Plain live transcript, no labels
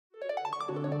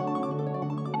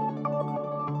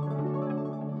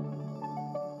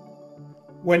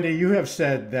Wendy, you have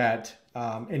said that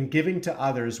in giving to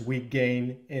others, we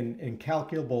gain in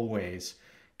incalculable ways.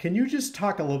 Can you just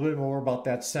talk a little bit more about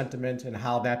that sentiment and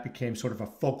how that became sort of a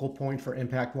focal point for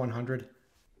Impact 100?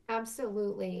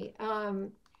 Absolutely.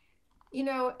 You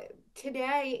know,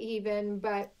 today even,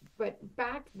 but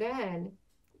back then,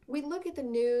 we look at the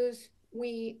news,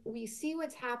 we see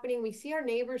what's happening, we see our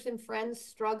neighbors and friends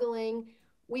struggling.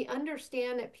 We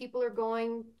understand that people are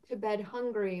going to bed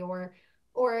hungry or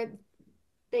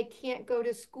they can't go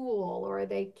to school or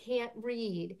they can't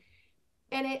read.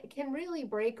 And it can really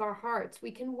break our hearts.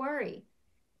 We can worry.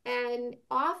 And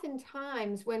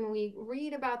oftentimes, when we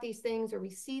read about these things or we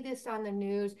see this on the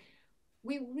news,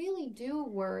 we really do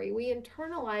worry. We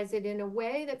internalize it in a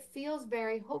way that feels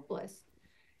very hopeless.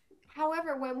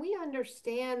 However, when we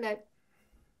understand that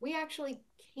we actually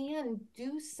can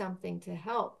do something to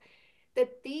help,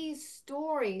 that these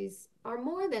stories are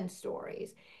more than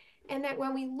stories, and that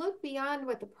when we look beyond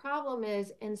what the problem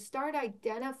is and start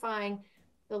identifying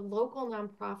the local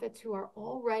nonprofits who are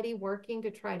already working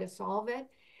to try to solve it,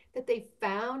 that they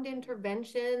found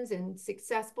interventions and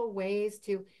successful ways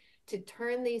to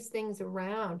turn these things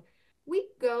around. We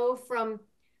go from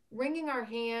wringing our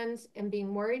hands and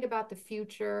being worried about the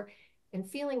future and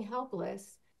feeling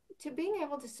helpless to being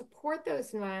able to support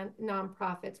those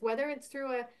nonprofits, whether it's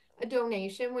through a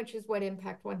donation, which is what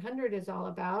Impact 100 is all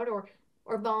about, or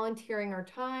volunteering our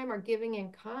time or giving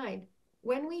in kind.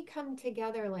 When we come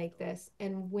together like this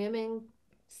and women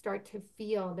start to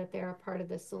feel that they're a part of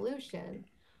the solution,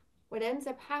 what ends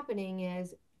up happening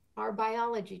is our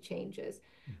biology changes.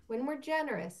 When we're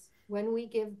generous, when we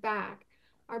give back,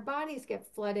 our bodies get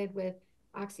flooded with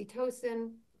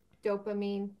oxytocin,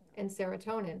 dopamine, and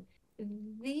serotonin.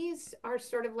 These are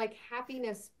sort of like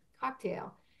happiness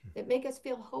cocktail that make us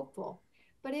feel hopeful,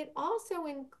 but it also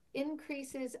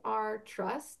increases our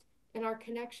trust and our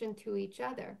connection to each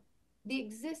other. The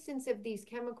existence of these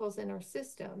chemicals in our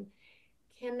system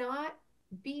cannot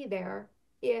be there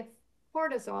if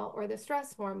cortisol or the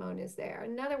stress hormone is there.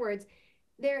 In other words,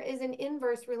 there is an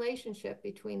inverse relationship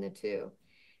between the two.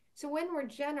 So when we're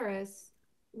generous,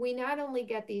 we not only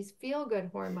get these feel good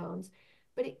hormones,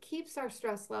 but it keeps our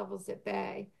stress levels at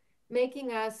bay,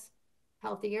 making us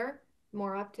healthier,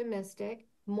 more optimistic,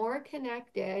 more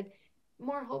connected,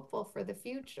 more hopeful for the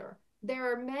future.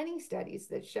 There are many studies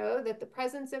that show that the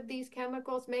presence of these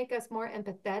chemicals make us more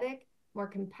empathetic, more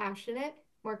compassionate,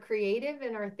 more creative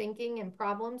in our thinking and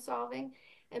problem solving,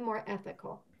 and more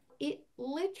ethical. It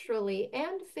literally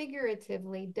and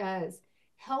figuratively does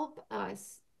help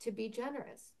us to be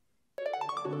generous.